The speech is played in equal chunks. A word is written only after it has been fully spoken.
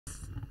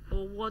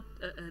or what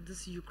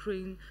this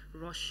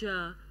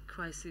Ukraine-Russia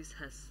crisis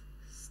has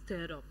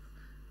stirred up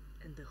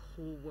in the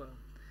whole world.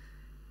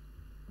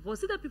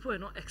 Was it that people were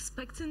not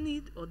expecting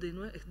it, or they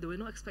were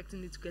not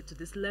expecting it to get to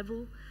this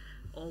level,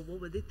 or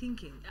what were they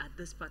thinking at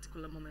this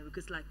particular moment?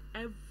 Because like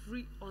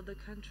every other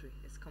country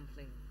is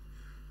complaining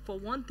for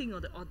one thing or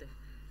the other.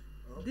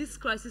 Okay. This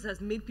crisis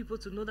has made people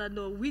to know that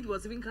no, weed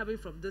was even coming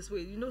from this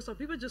way. You know, some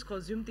people just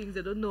consume things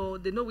they don't know.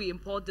 They know we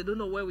import, they don't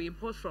know where we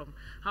import from,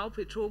 how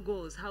petrol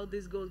goes, how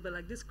this goes. But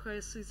like this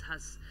crisis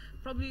has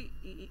probably,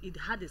 it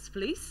had its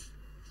place.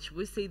 Should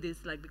we say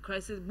this, like the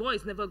crisis, war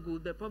is never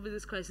good, but probably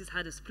this crisis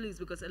had its place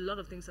because a lot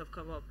of things have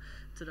come up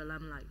to the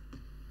limelight.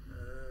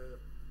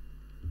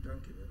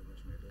 Thank you very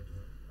much, my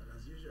daughter. And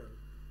as usual,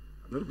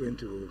 I'm not going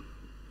to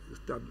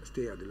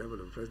stay at the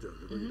level of president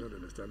because you don't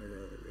understand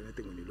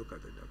anything when you look at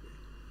it that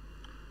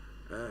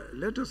way.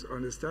 Let us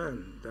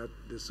understand that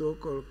the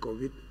so-called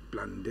COVID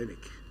pandemic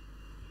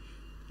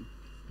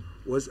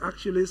was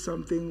actually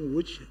something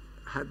which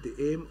had the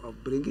aim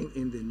of bringing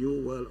in the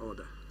new world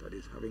order. That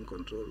is having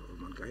control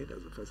of mankind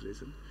as the first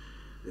reason.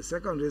 The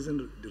second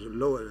reason,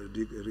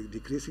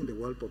 decreasing the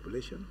world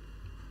population.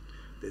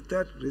 The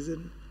third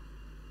reason,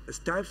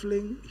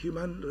 stifling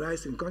human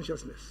rise in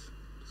consciousness.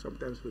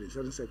 Sometimes in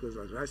certain circles,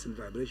 a rise in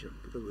vibration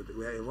because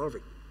we are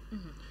evolving.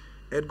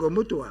 Edgar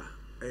Mutua,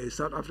 a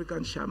South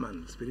African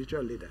shaman,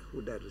 spiritual leader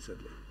who died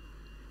recently,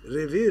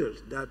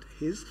 revealed that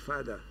his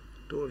father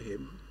told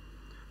him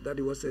that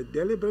it was a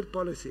deliberate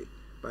policy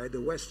by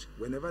the West,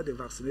 whenever they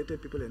vaccinated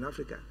people in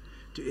Africa,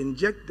 to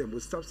inject them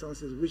with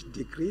substances which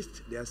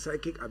decreased their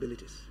psychic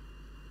abilities.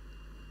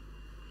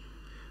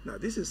 Now,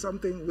 this is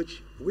something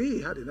which we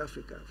had in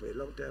Africa for a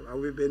long time,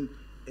 and we've been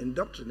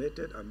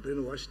indoctrinated and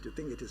brainwashed to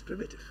think it is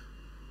primitive.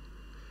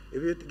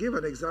 If you give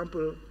an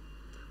example,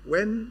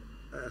 when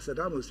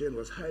Saddam Hussein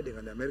was hiding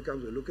and the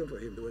Americans were looking for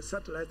him, there were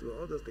satellites, there were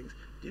all those things.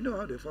 Do you know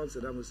how they found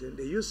Saddam Hussein?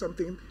 They used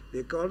something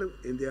they call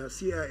in their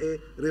CIA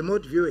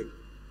remote viewing.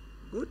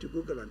 Go to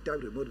Google and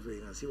type remote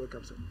viewing and see what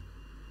comes up.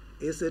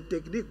 It's a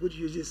technique which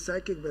uses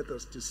psychic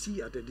methods to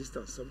see at a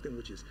distance something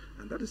which is,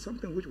 and that is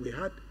something which we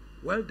had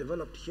well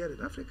developed here in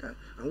Africa,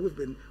 and we've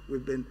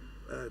been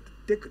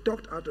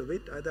talked out of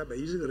it either by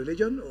using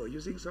religion or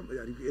using some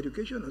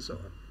education and so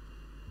on.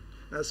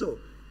 And so,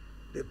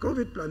 the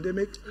COVID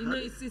pandemic, you know,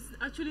 it's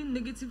actually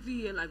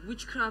negatively like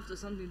witchcraft or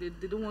something.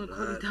 They don't want to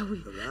call it that way.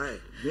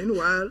 Right.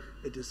 Meanwhile,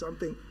 it is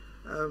something.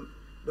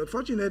 But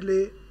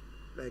fortunately,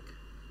 like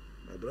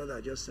my brother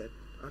just said,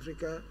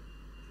 Africa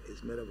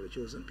is made of the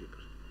chosen people.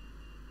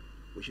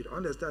 We should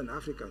understand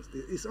Africans.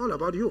 It's all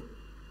about you.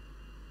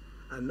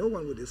 And no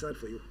one will decide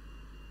for you.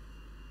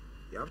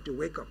 You have to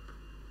wake up,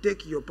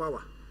 take your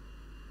power,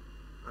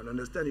 and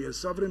understand you're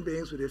sovereign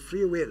beings with a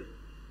free will.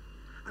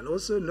 And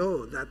also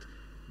know that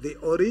the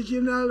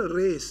original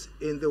race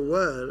in the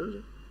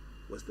world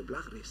was the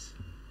black race.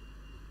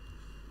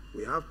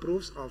 We have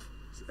proofs of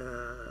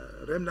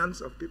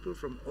remnants of people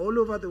from all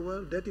over the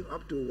world dating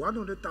up to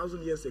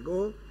 100,000 years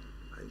ago,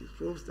 and it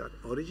proves that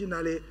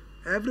originally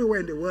everywhere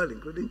in the world,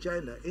 including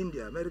China,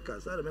 India, America,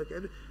 South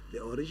America,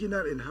 the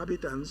original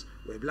inhabitants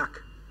were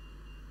black.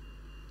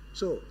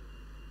 So,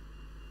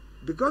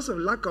 because of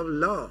lack of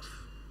love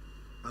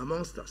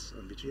amongst us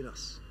and between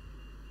us,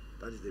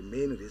 that is the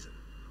main reason.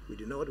 We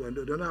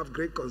don't have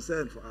great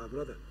concern for our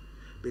brother.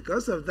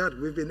 Because of that,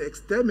 we've been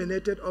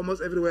exterminated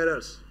almost everywhere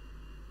else,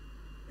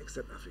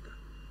 except Africa.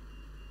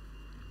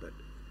 But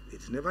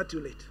it's never too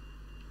late.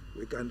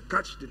 We can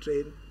catch the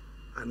train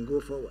and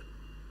go forward.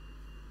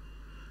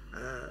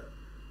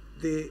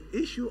 The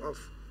issue of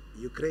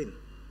Ukraine.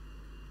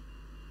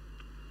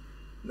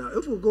 Now,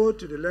 if we go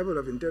to the level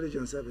of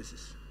intelligence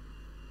services,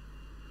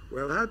 we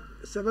have had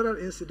several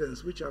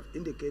incidents which have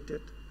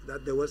indicated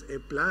that there was a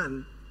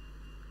plan,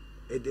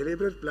 a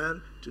deliberate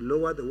plan to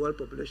lower the world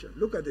population.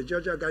 Look at the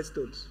Georgia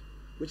Guidestones,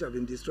 which have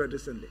been destroyed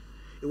recently.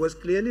 It was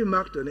clearly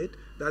marked on it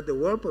that the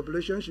world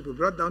population should be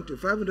brought down to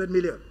 500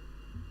 million.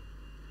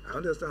 I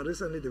understand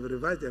recently they've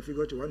revised their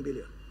figure to 1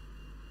 billion,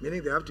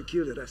 meaning they have to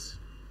kill the rest.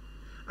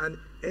 And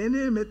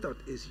any method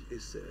is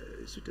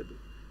suitable.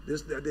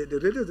 The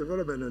latest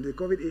development on the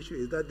COVID issue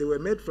is that they were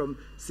made from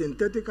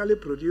synthetically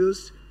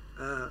produced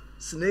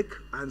snake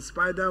and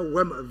spider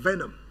worm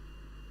venom.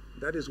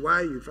 That is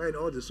why you find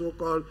all the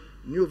so-called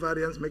new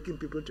variants making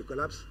people to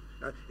collapse.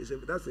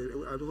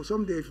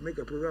 Someday if you make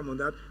a program on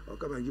that, I'll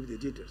come and give the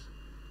details.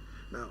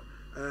 Now,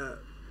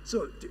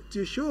 so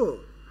to show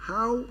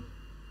how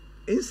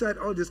inside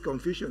all this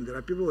confusion there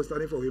are people who are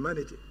standing for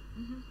humanity.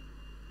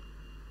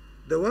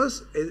 There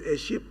was a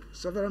ship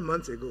several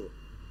months ago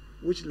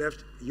which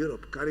left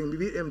Europe carrying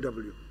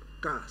BMW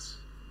cars,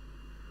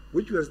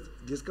 which was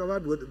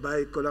discovered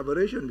by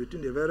collaboration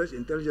between the various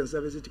intelligence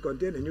services to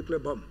contain a nuclear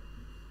bomb.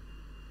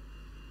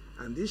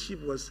 And this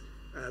ship was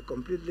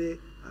completely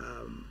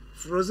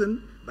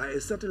frozen by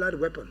a satellite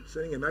weapon,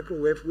 sending a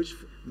microwave which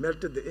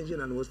melted the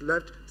engine and was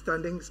left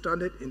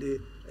stranded in the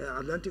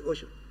Atlantic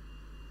Ocean.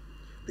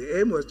 The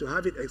aim was to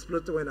have it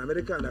explode in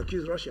America and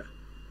accuse Russia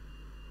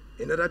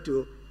in order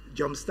to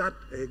jumpstart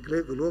a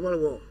great global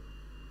war.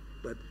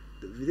 But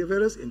The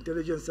various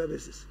intelligence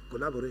services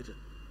collaborated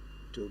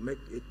to make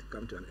it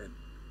come to an end.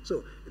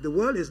 So the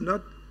world is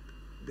not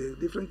the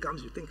different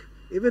camps you think.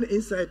 Even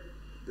inside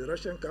the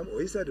Russian camp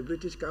or inside the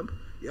British camp,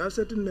 you have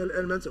certain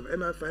elements of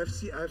MI5,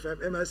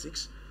 CI5,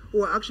 MI6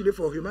 who are actually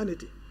for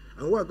humanity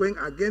and who are going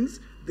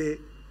against the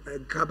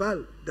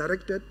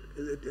cabal-directed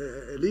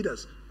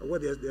leaders of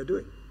what they're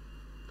doing.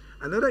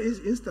 Another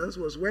instance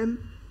was when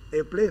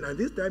a plane, and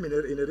this time in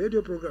a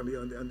radio program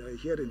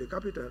here in the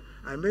capital,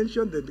 I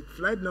mentioned the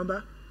flight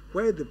number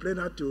where the plane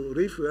had to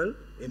refuel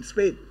in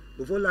Spain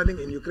before landing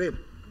in Ukraine.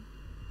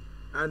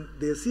 And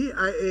the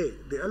CIA,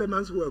 the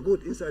elements who were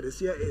good inside the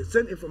CIA,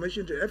 sent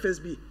information to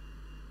FSB,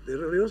 the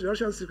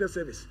Russian Secret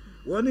Service,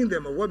 warning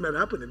them of what might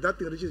happen if that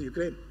thing reaches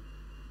Ukraine.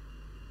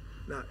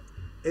 Now,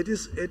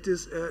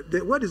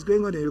 what is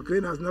going on in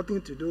Ukraine has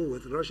nothing to do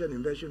with Russian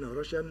invasion or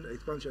Russian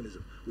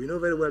expansionism. We know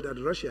very well that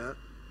Russia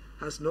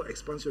has no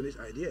expansionist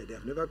idea. They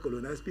have never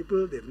colonized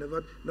people, they've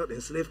never not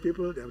enslaved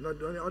people, they have not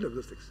done all of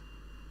those things.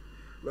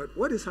 But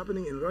what is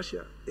happening in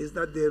Russia is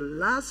that the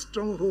last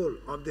stronghold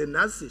of the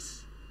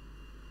Nazis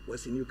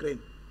was in Ukraine.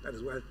 That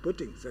is why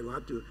Putin said we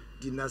had to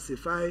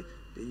denazify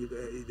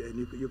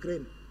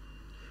Ukraine.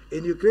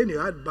 In Ukraine, you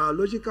had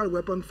biological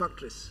weapon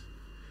factories.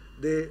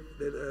 The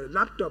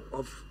laptop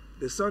of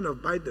the son of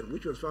Biden,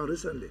 which was found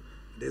recently,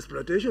 the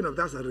exploitation of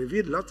that has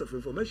revealed lots of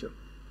information.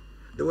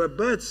 There were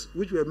birds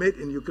which were made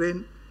in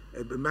Ukraine,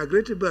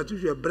 migratory birds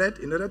which were bred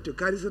in order to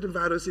carry certain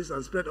viruses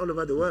and spread all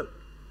over the world.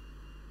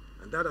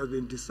 And that has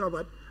been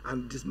discovered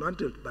and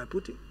dismantled by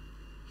Putin.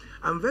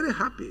 I'm very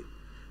happy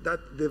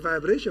that the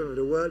vibration of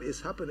the world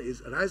is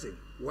rising.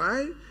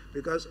 Why?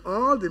 Because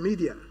all the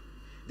media,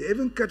 they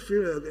even cut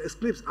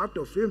clips out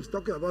of films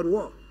talking about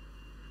war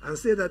and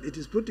say that it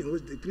is Putin who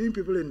is killing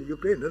people in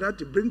Ukraine in order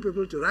to bring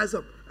people to rise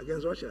up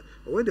against Russia.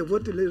 But when they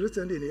voted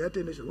recently in the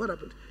United Nations, what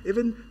happened?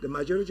 Even the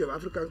majority of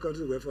African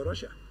countries were for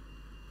Russia.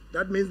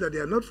 That means that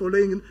they're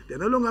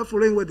no longer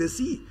following what they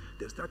see.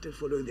 They've started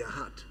following their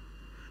heart.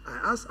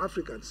 I ask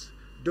Africans,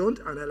 don't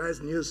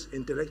analyze news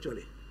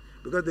intellectually,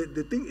 because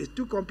the thing is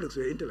too complex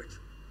for your intellect.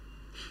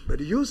 But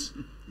use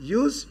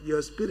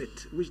your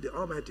spirit, which the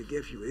Almighty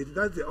gave you.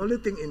 That's the only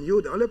thing in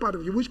you, the only part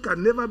of you which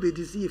can never be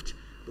deceived,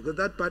 because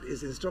that part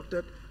is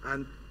instructed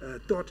and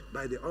taught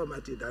by the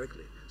Almighty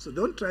directly. So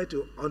don't try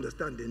to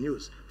understand the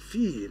news.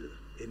 Feel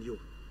in you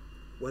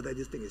whether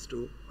this thing is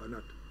true or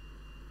not.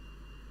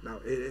 Now,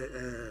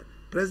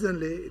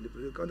 presently,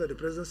 under the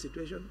present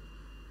situation,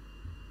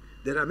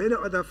 there are many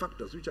other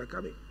factors which are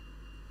coming,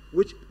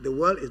 which the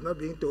world is not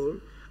being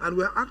told, and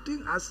we're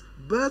acting as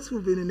birds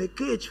who've been in a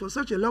cage for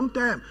such a long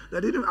time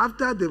that even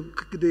after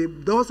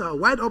the doors are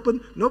wide open,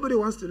 nobody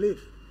wants to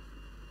leave.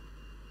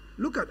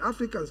 Look at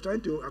Africans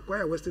trying to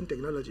acquire Western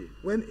technology,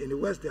 when in the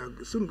West they are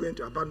soon going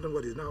to abandon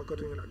what is now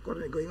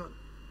currently going on.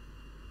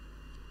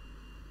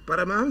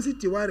 Paramahamsi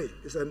Tiwari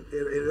is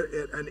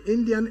an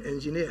Indian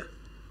engineer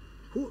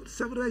who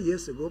several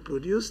years ago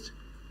produced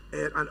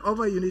an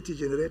over-unity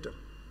generator.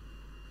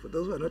 For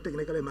those who are not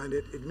technically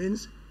minded, it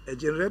means a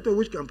generator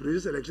which can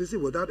produce electricity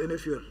without any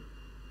fuel.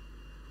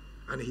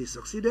 And he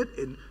succeeded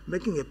in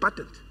making a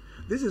patent.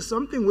 This is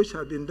something which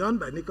had been done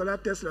by Nikola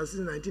Tesla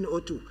since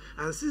 1902.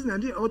 And since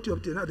 1902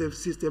 up to now, they've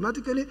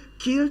systematically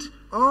killed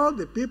all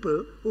the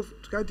people who've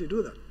tried to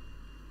do that.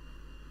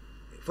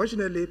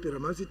 Fortunately,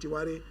 Paramahamsi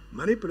Tiwari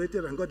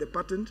manipulated and got the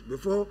patent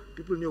before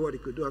people knew what he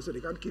could do, so they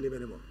can't kill him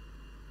anymore.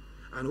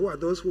 And who are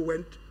those who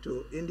went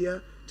to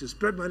India to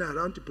spread money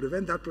around to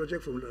prevent that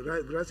project from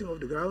rising off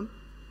the ground?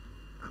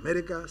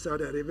 America,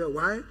 Saudi Arabia.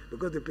 Why?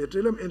 Because the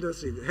petroleum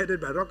industry, headed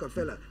by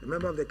Rockefeller, a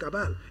member of the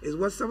cabal, is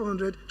worth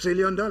 $700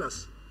 trillion. Now,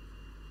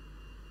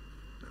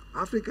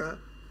 Africa,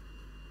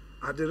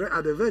 at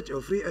the verge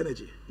of free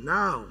energy,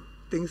 now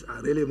things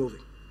are really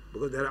moving.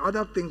 Because there are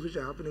other things which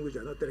are happening which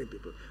are not telling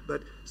people.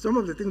 But some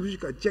of the things which you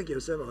can check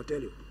yourself, I'll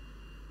tell you.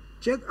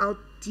 Check out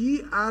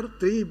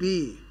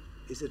TR-3B.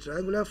 It's a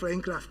triangular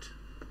flying craft.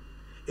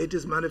 It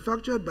is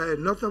manufactured by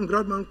Northrop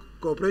Grumman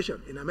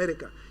Corporation in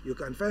America. You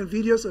can find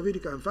videos of it.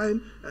 You can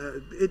find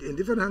it in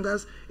different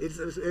hangars. It's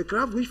a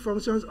craft which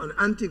functions on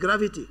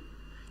anti-gravity.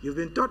 You've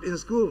been taught in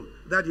school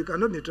that you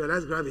cannot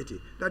neutralize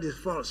gravity. That is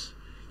false.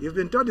 You've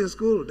been taught in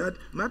school that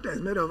matter is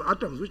made of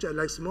atoms, which are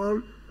like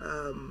small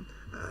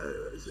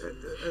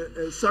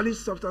solid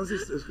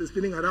substances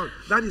spinning around.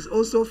 That is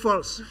also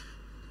false.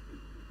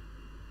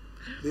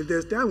 If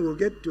there's time, we'll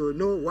get to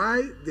know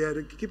why they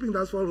are keeping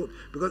that falsehood.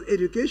 Because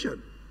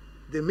education,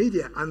 the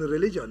media, and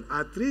religion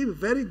are three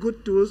very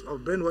good tools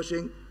of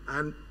brainwashing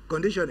and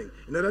conditioning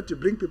in order to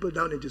bring people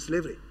down into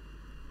slavery.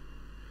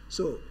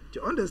 So,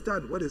 to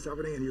understand what is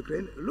happening in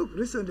Ukraine, look,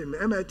 recently,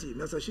 MIT,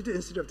 Massachusetts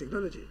Institute of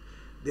Technology,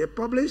 they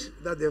published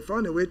that they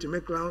found a way to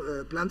make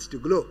plants to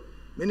glow,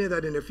 meaning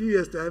that in a few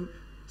years' time,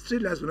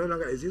 street lights will no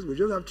longer exist. We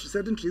just have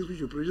certain trees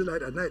which will produce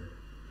light at night.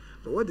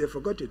 But what they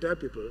forgot to tell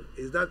people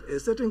is that a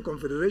certain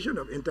confederation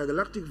of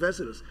intergalactic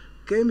vessels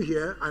came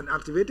here and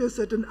activated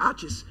certain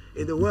arches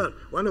in the world,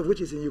 one of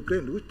which is in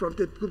Ukraine, which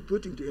prompted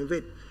Putin to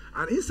invade.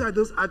 And inside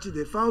those arches,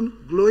 they found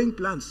glowing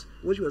plants,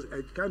 which was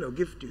a kind of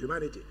gift to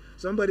humanity.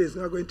 Somebody is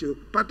now going to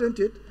patent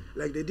it,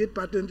 like they did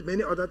patent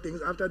many other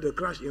things after the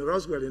crash in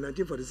Roswell in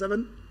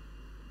 1947,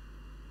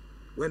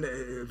 when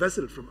a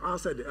vessel from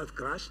outside the earth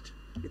crashed.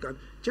 You can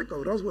check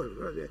on Roswell.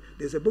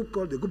 There's a book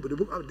called the book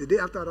of the day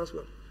after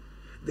Roswell.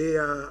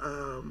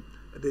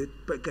 The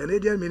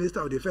Canadian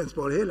Minister of Defense,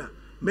 Paul Hela,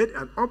 made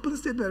an open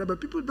statement, but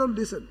people don't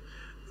listen.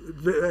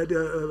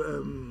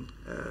 The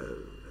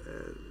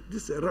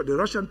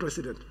Russian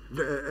president,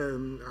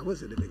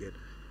 what's the name again?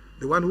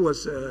 The one who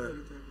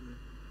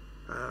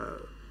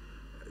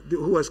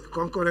was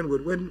concurrent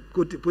with when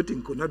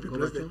Putin could not be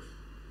president.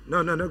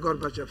 No, not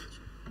Gorbachev.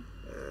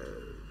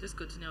 Just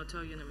continue, I'll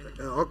tell you in a minute.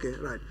 Okay,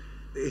 right.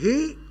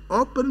 He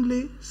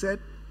openly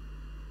said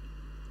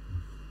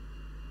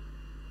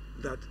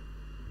that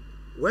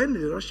when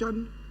the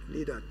Russian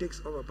leader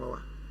takes over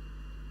power,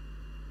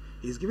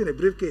 he's given a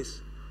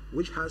briefcase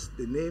which has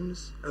the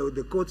names,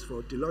 the codes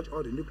for to launch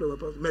all the nuclear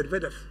weapons.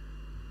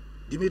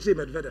 Dmitry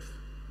Medvedev.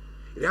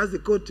 It has the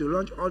code to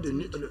launch all the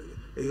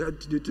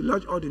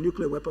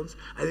nuclear weapons,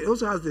 and it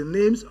also has the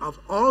names of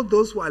all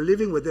those who are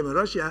living with them in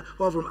Russia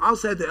who are from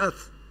outside the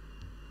earth.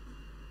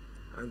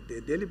 And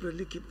they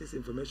deliberately keep this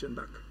information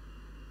back.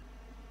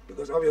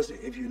 Because obviously,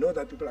 if you know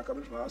that people are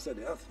coming from outside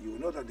the earth, you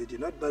know that they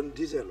did not burn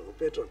diesel or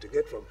petrol to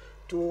get from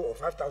 2,000 or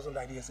 5,000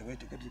 light years away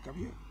to get to come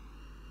here.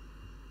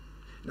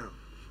 Now,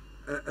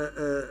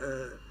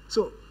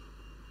 so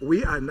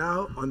we are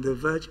now on the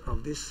verge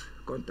of this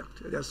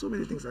contact. There are so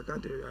many things I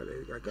can't tell you.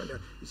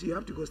 You see, you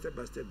have to go step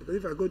by step, because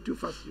if I go too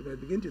fast, you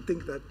might begin to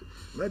think that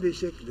maybe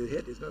shake the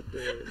head is not.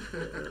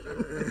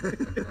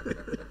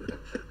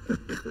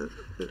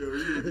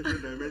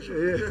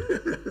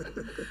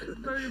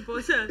 Very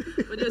important.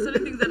 But there are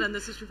certain things that are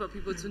necessary for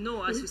people to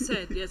know. As you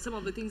said, there are some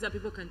of the things that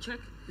people can check.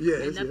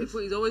 Yes, and that people,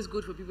 it's always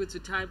good for people to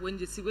type when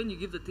you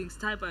give the things,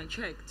 type and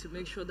check to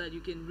make sure that you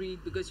can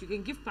read, because you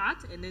can give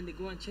part and then they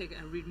go and check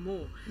and read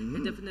more.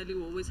 And definitely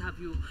we'll always have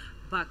you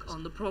back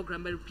on the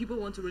program. But if people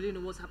want to really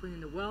know what's happening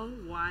in the world,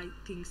 why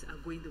things are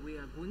going the way they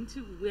are going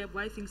to,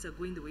 why things are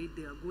going the way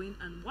they are going,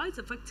 and why it's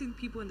affecting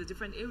people in the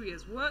different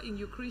areas. War in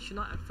Ukraine should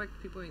not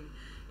affect people in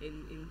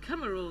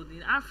Cameroon,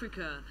 in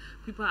Africa.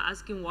 People are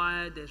asking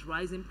why there's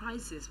rising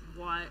prices,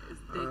 why is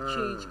there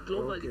change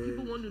globally. Okay.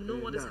 People want to know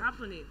what is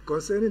happening.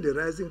 Concerning the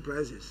rising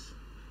prices,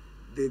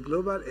 the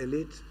global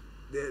elite,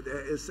 there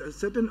is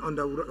certain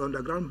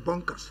underground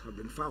bunkers have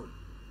been found.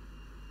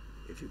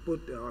 If you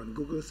put on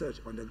Google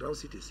search underground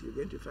cities, you're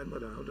going to find more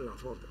than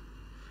 104 of them.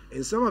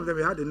 In some of them,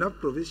 we had enough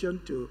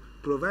provision to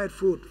provide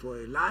food for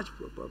a large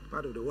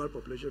part of the world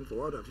population for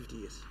 150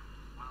 years.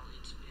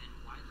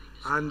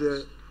 And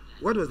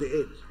what was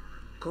the aim?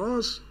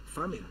 Cause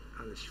famine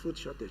and food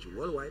shortage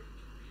worldwide.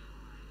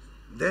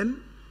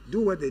 Then do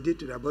what they did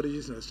to the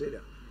Aborigines in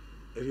Australia.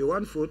 If you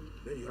want food,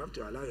 then you have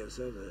to allow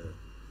yourself,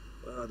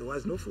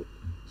 otherwise no food.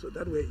 So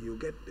that way you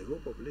get the whole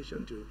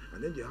population to,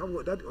 and then you have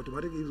that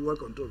automatically gives well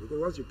control, because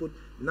once you put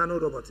nano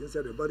robots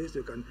inside the bodies,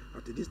 you can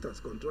at a distance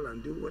control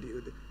and do what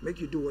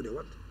make you do what they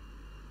want.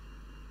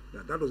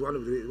 Now, that was one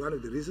of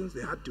the reasons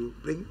they had to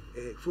bring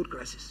a food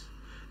crisis.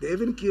 They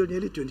even killed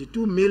nearly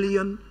 22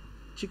 million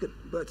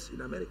birds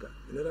in America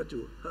in order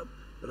to help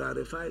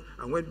rarefy.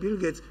 And when Bill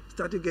Gates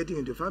started getting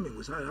into farming,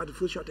 we had a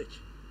food shortage.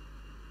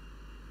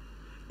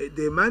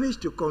 They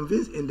managed to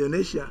convince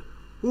Indonesia,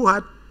 who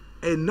had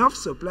enough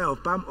supply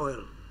of palm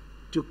oil,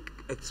 to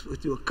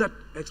cut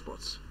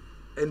exports.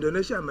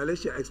 Indonesia and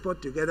Malaysia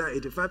export together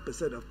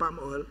 85% of palm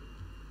oil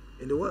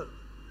in the world.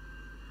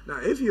 Now,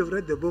 if you've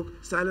read the book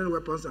Silent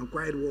Weapons and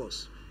Quiet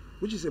Wars,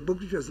 which is a book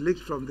which was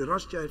leaked from the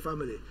Rothschild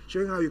family,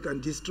 showing how you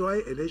can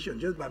destroy a nation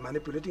just by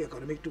manipulating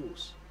economic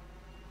tools.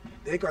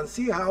 They can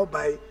see how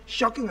by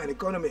shocking an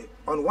economy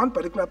on one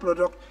particular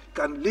product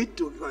can lead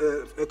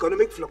to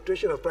economic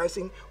fluctuation of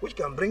pricing, which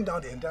can bring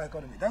down the entire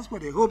economy. That's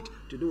what they hoped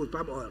to do with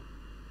palm oil.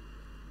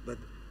 But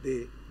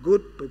the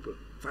good people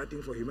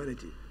fighting for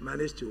humanity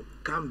managed to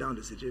calm down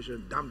the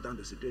situation, damp down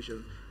the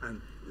situation,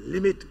 and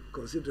limit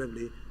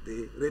considerably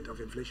the rate of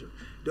inflation.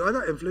 The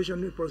other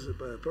inflationary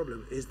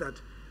problem is that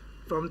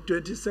from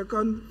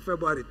 22nd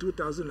February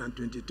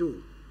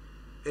 2022,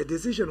 a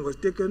decision was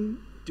taken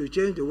to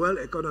change the world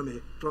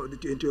economy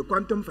into a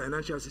quantum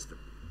financial system.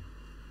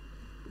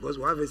 Because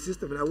we have a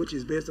system now which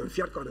is based on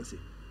fiat currency,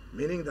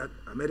 meaning that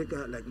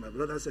America, like my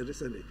brother said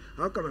recently,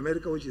 how come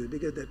America, which is the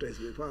biggest debtor, is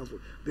very powerful?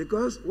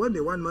 Because when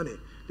they want money,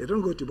 they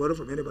don't go to borrow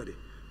from anybody.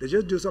 They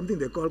just do something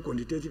they call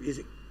quantitative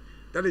easing.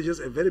 That is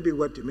just a very big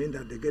word to mean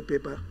that they get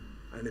paper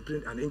and they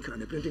print and ink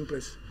and a printing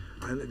press,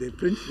 and they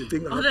print the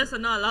thing. Others are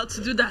not allowed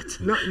to do that.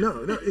 No,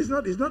 it's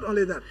not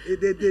only that.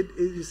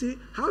 You see,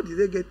 how did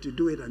they get to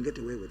do it and get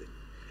away with it?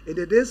 In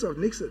the days of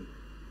Nixon,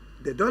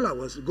 the dollar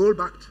was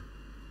gold-backed.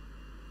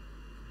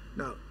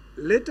 Now,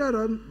 later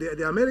on,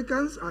 the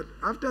Americans,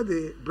 after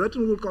the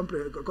Bretton Woods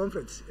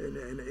conference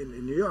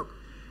in New York,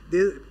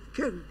 they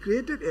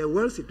created a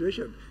world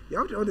situation. You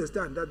have to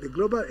understand that the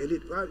global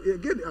elite,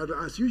 again,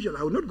 as usual,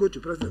 I will not go to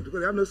president because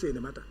they have no say in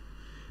the matter.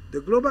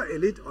 The global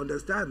elite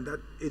understand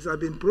that it has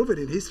been proven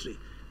in history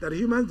that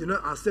humans do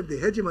not accept the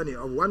hegemony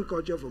of one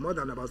culture for more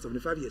than about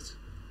 75 years.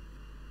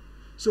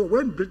 So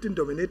when Britain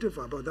dominated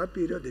for about that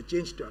period, they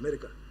changed to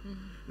America.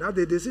 Now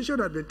the decision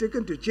had been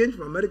taken to change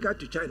from America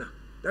to China.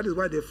 That is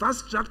why they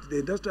fast-tracked the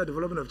industrial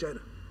development of China.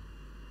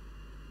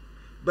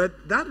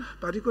 But that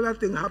particular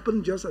thing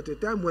happened just at a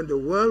time when the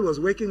world was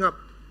waking up.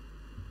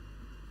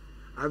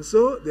 And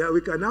so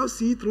we can now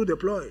see through the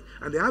ploy.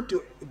 And they had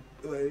to,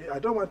 I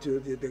don't want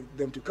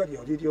them to cut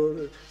your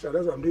video, so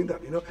that's why I'm doing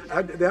that, you know.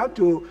 And they had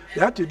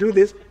to do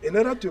this in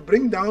order to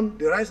bring down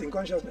the rise in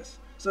consciousness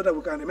so that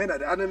we can remain at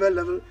the animal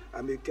level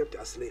and be kept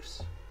as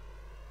slaves.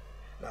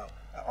 Now,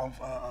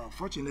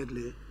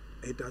 unfortunately,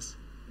 it has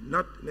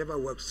never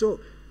worked. So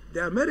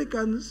the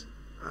Americans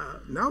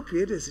now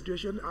create a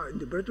situation in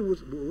the Bretton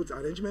Woods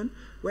arrangement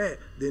where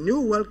the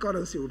new world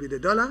currency will be the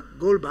dollar,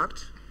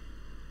 gold-backed,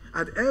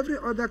 and every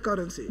other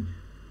currency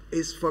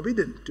is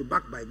forbidden to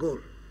back by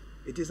gold.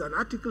 It is an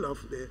article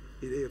of the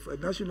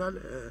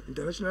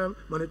International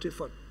Monetary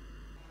Fund.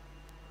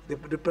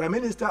 The Prime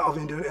Minister of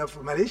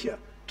Malaysia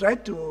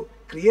tried to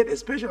create a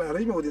special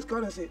arrangement with this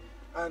currency,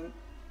 and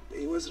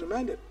he was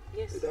reminded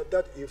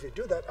that if you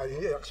do that,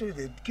 and actually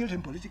they killed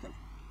him politically.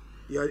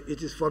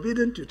 It is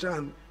forbidden to try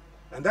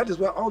and that is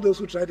why all those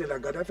who tried it,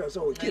 like Gaddafi and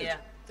so on, were killed.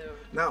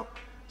 Now,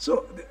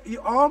 so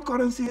all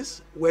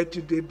currencies were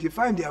to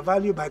define their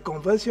value by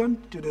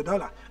conversion to the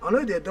dollar.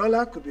 Only the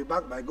dollar could be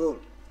backed by gold.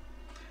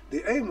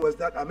 The aim was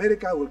that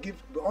America will be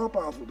all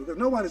powerful because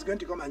no one is going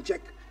to come and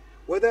check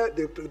whether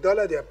the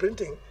dollar they are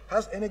printing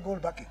has any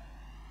gold backing.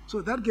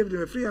 So that gave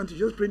them a free hand to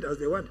just print as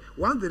they want.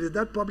 Once there is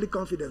that public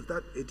confidence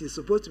that it is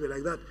supposed to be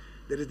like that,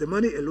 there is the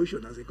money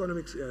illusion, as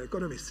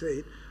economists say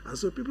it, and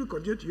so people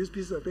continue to use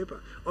pieces of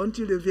paper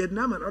until the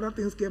Vietnam and other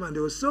things came and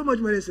there was so much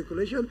money in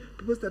circulation,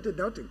 people started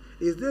doubting,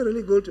 is there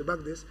really gold to back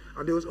this?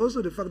 And there was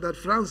also the fact that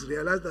France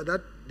realized that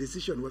that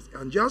decision was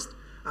unjust,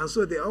 and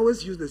so they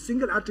always used the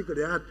single article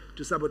they had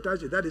to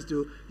sabotage it, that is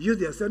to use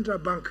their central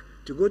bank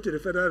to go to the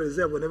Federal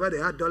Reserve whenever they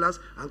had dollars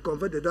and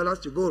convert the dollars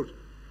to gold.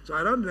 So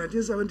around the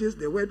 1970s,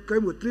 they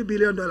came with $3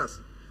 billion.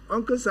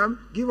 Uncle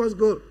Sam, give us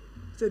gold.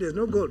 Say there's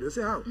no gold. They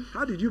say, how?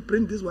 How did you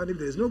print this one if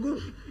there's no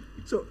gold?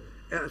 So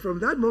from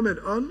that moment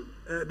on,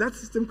 that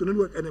system couldn't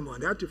work anymore.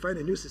 They had to find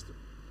a new system.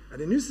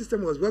 And the new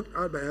system was worked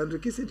out by Henry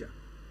Kissinger,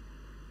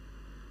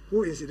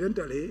 who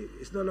incidentally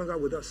is no longer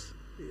with us.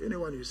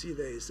 Anyone you see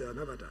there is an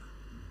avatar.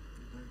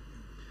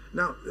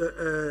 Now,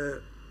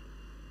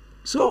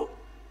 so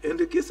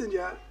Henry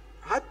Kissinger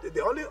had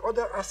the only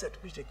other asset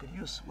which they could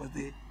use was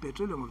the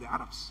petroleum of the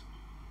Arabs.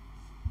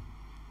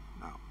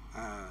 Now,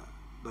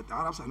 but the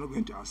Arabs are not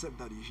going to accept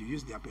that you should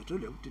use their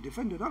petroleum to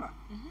defend the dollar.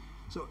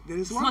 So there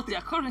is one thing,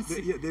 their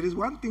currency. There is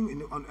one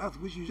thing on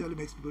earth which usually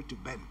makes people to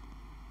bend,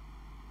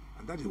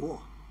 and that is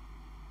war.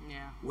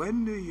 Yeah.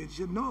 When you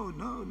say no,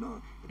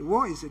 the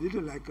war is a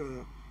little like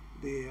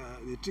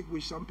the trick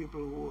which some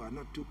people who are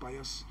not too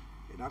pious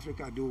in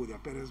Africa do with their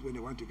parents when they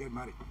want to get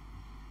married.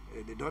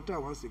 The daughter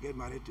wants to get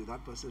married to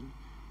that person,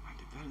 and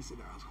the parents said,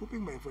 I was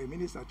hoping for a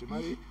minister to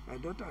marry my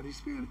daughter and his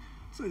spirit.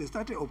 So they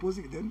started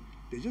opposing. Then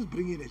they just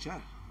bring in a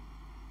child,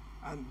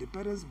 and the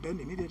parents bend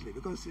immediately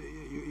because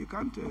you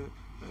can't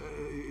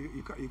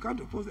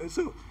oppose it.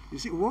 So you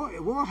see,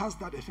 war has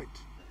that effect.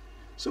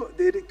 So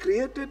they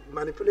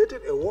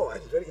manipulated a war,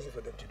 and it's very easy for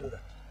them to do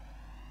that.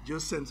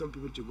 Just send some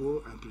people to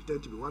go and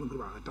pretend to be one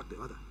group and attack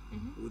the other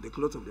with the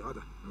clothes of the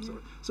other. And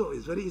so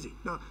it's very easy.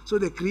 Now, so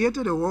they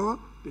created a war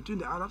between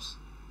the Arabs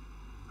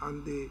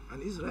and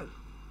Israel,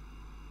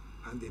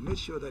 and they made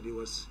sure that it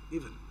was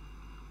even.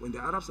 When the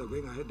Arabs are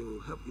going ahead, they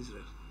will help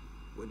Israel.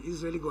 When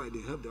Israeli go ahead,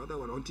 they help the other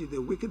one until they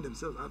weaken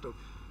themselves out of.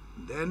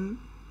 Then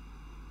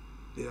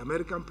the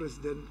American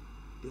president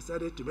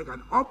decided to make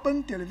an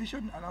open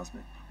television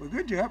announcement. We're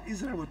going to help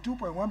Israel with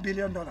 $2.1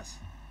 billion.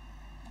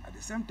 At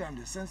the same time,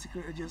 they send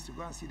secret agents to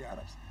go and see the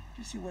Arabs.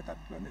 Do you see what that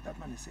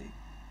man is saying?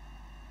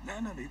 No,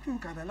 you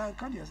can't allow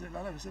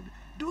yourself.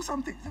 Do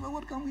something. Say, well,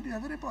 what can we do?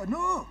 Very power.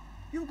 No,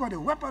 you've got a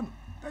weapon.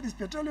 That is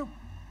petroleum.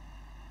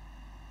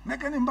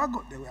 Make an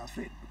embargo. They were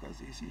afraid because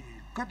you see,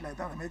 cut like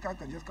that, America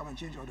can just come and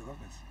change all the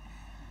governments.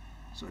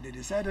 So they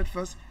decided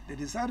first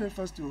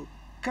to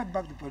cut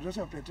back the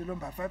production of petroleum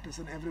by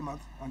 5% every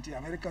month until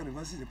America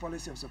reverses the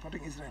policy of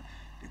supporting Israel.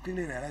 They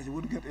quickly realized they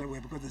wouldn't get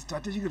anywhere because the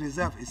strategic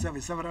reserve itself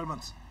is several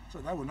months. So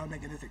that would not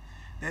make anything.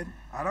 Then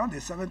around the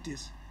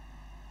 70s,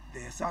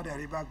 the Saudi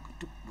Arabia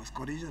was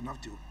courageous enough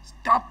to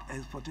stop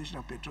exportation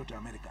of petrol to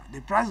America.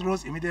 The price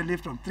rose immediately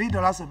from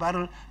 $3 a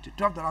barrel to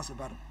 $12 a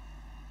barrel.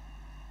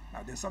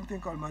 Now there's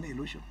something called money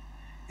illusion.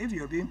 If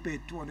you're being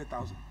paid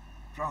 200,000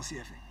 francs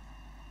CFA,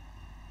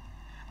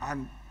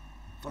 and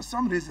for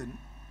some reason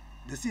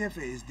the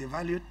CFA is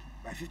devalued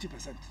by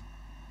 50%,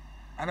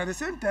 and at the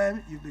same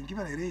time you've been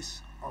given a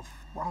raise of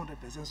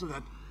 100%, so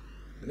that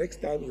the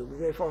next time you'll be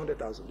getting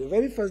 400,000. The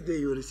very first day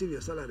you receive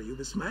your salary, you'll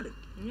be smiling.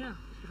 Yeah.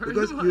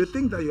 Because you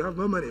think that you have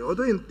more money.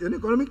 Although in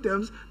economic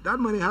terms, that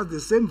money has the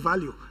same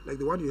value like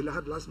the one you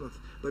had last month.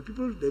 But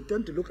people, they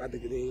tend to look at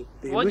the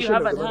what you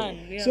have at hand.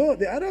 Yeah. So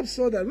the Arabs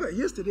saw that, well,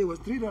 yesterday was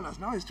 $3,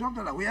 now it's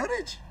 $12. We are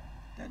rich.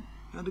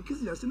 And the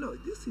Kissinger said, no,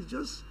 this is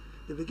just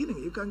the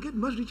beginning. You can get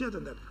much richer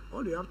than that.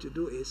 All you have to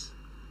do is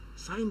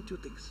sign two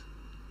things.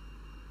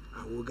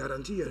 And we'll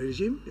guarantee your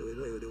regime. There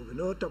will be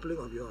no toppling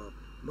of your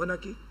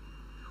monarchy.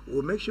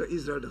 We'll make sure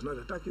Israel does not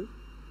attack you.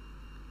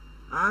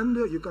 And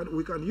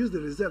we can use the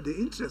reserve, the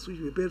interest which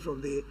we paid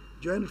from the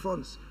joint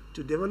funds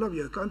to develop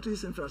your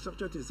country's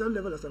infrastructure to the same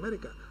level as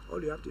America.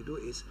 All you have to do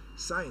is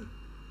sign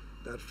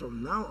that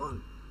from now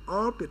on,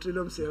 all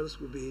petroleum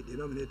sales will be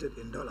denominated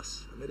in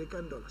dollars,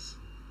 American dollars.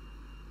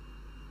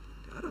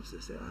 The Arabs, they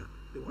say,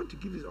 they want to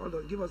give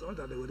us all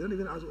that. They don't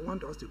even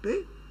want us to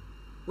pay.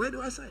 Where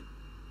do I sign?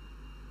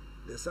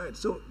 They signed.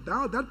 So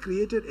now that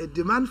created a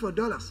demand for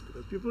dollars,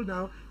 because people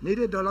now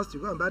needed dollars to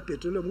go and buy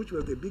petroleum, which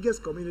was the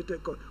biggest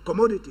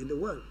commodity in the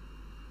world.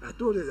 I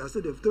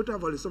said the total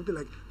value is something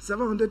like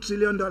 $700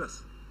 trillion.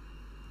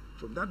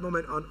 From that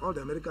moment on, all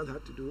the Americans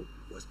had to do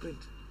was print.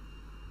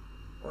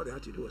 All they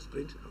had to do was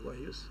print and go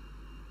and use.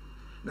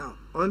 Now,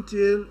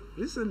 until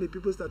recently,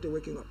 people started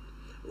waking up.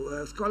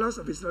 Scholars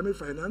of Islamic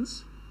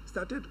finance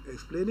started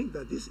explaining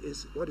that this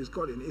is what is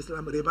called in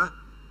Islam riba.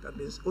 That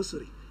means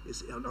usury.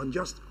 It's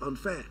unjust,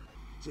 unfair.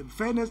 So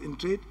fairness in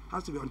trade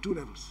has to be on two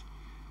levels.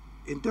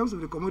 In terms of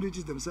the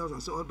commodities themselves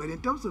and so on, but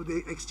in terms of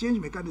the exchange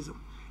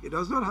mechanism, it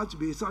does not have to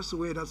be such a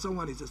way that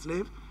someone is a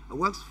slave and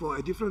works for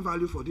a different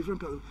value for a different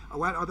person,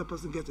 while other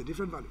person gets a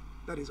different value.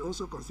 That is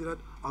also considered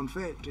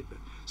unfair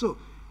treatment. So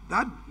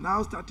that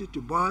now started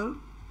to boil,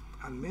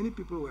 and many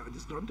people were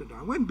disgruntled.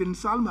 And when Bin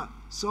Salman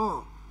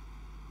saw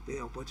the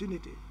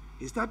opportunity,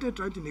 he started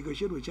trying to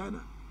negotiate with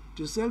China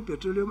to sell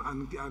petroleum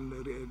and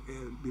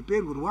be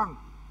paid with yuan,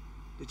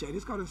 the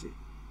Chinese currency.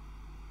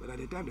 But at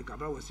the time, the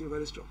cabal was still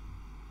very strong.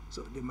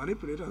 So the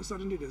manipulator,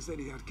 suddenly they said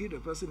he had killed a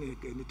person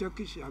in the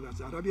Turkish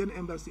Arabian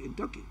embassy in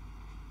Turkey.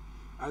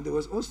 And there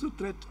was also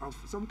threat of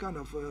some kind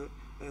of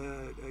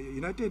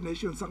United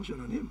Nations sanction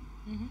on him.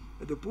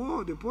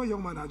 Mm-hmm. The poor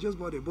young man had just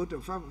bought a boat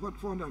of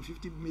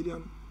 $450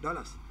 million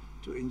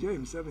to enjoy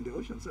himself in the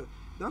ocean. So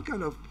that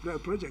kind of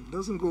project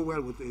doesn't go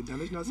well with the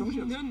international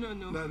sanctions.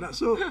 No.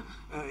 So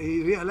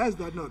he realized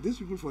that, no, these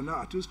people for now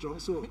are too strong.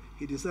 So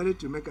he decided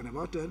to make an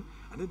about turn.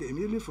 And then they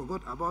immediately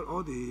forgot about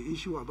all the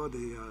issue about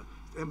the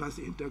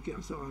embassy in Turkey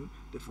and so on.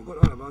 They forgot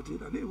all about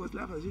it. And it was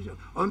life as usual.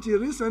 Until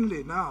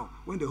recently now,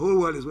 when the whole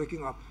world is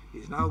waking up,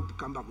 he's now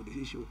come back with this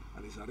issue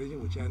and he's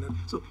arranging with China.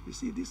 So you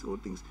see these whole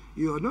things.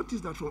 You have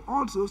noticed that from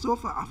also so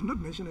far, I've not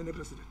mentioned any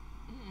president.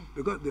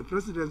 Because the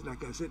presidents,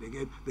 like I said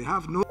again, they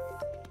have no...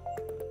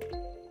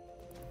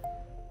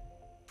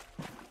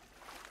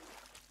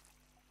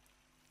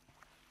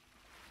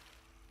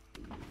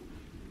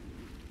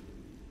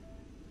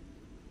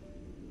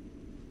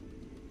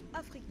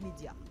 Afrique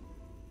Média.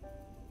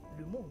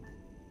 Le monde,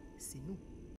 c'est nous.